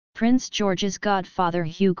Prince George's godfather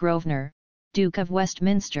Hugh Grosvenor, Duke of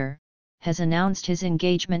Westminster, has announced his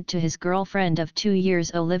engagement to his girlfriend of 2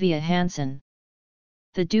 years Olivia Hanson.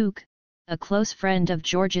 The Duke, a close friend of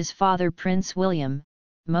George's father Prince William,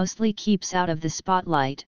 mostly keeps out of the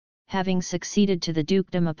spotlight, having succeeded to the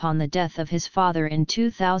dukedom upon the death of his father in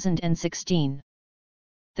 2016.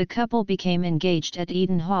 The couple became engaged at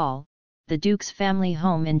Eaton Hall, the Duke's family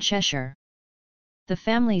home in Cheshire. The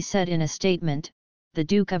family said in a statement, "The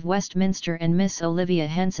Duke of Westminster and Miss Olivia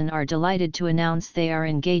Hanson are delighted to announce they are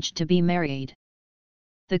engaged to be married."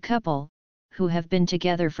 The couple, who have been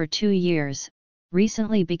together for 2 years,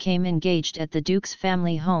 recently became engaged at the Duke's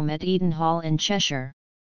family home at Eaton Hall in Cheshire.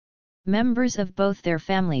 Members of both their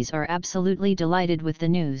families are absolutely delighted with the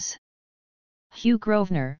news. Hugh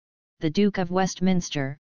Grosvenor, the Duke of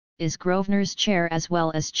Westminster, is Grosvenor's chair as well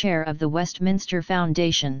as chair of the Westminster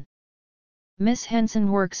Foundation. Miss Henson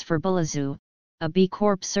works for Bulazoo, a B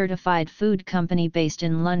Corp certified food company based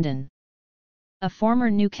in London. A former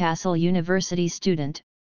Newcastle University student,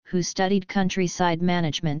 who studied countryside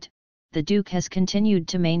management, the Duke has continued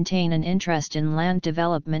to maintain an interest in land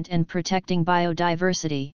development and protecting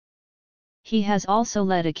biodiversity. He has also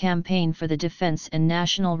led a campaign for the Defence and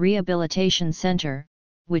National Rehabilitation Centre,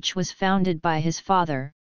 which was founded by his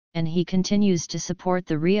father, and he continues to support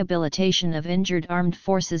the rehabilitation of injured armed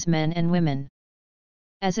forces men and women.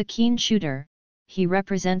 As a keen shooter, he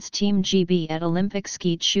represents Team GB at Olympic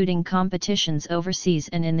skeet shooting competitions overseas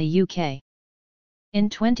and in the UK. In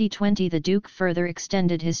 2020 the Duke further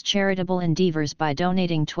extended his charitable endeavours by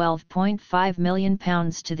donating £12.5 million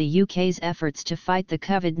to the UK's efforts to fight the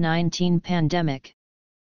COVID-19 pandemic.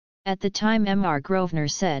 At the time Mr. Grosvenor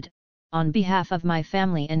said, "On behalf of my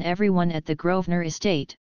family and everyone at the Grosvenor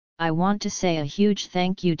estate, I want to say a huge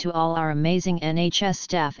thank you to all our amazing NHS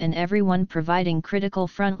staff and everyone providing critical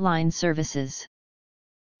frontline services."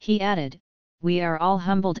 He added, "We are all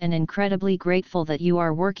humbled and incredibly grateful that you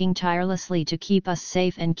are working tirelessly to keep us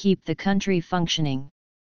safe and keep the country functioning.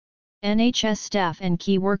 NHS staff and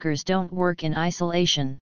key workers don't work in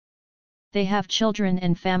isolation. They have children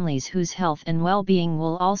and families whose health and well-being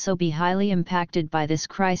will also be highly impacted by this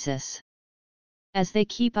crisis. As they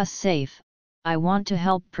keep us safe, I want to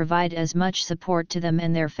help provide as much support to them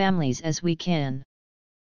and their families as we can."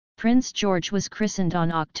 Prince George was christened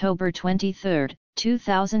on October 23,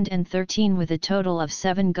 2013 with a total of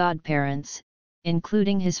 7 godparents,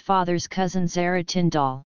 including his father's cousin Zara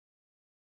Tyndall.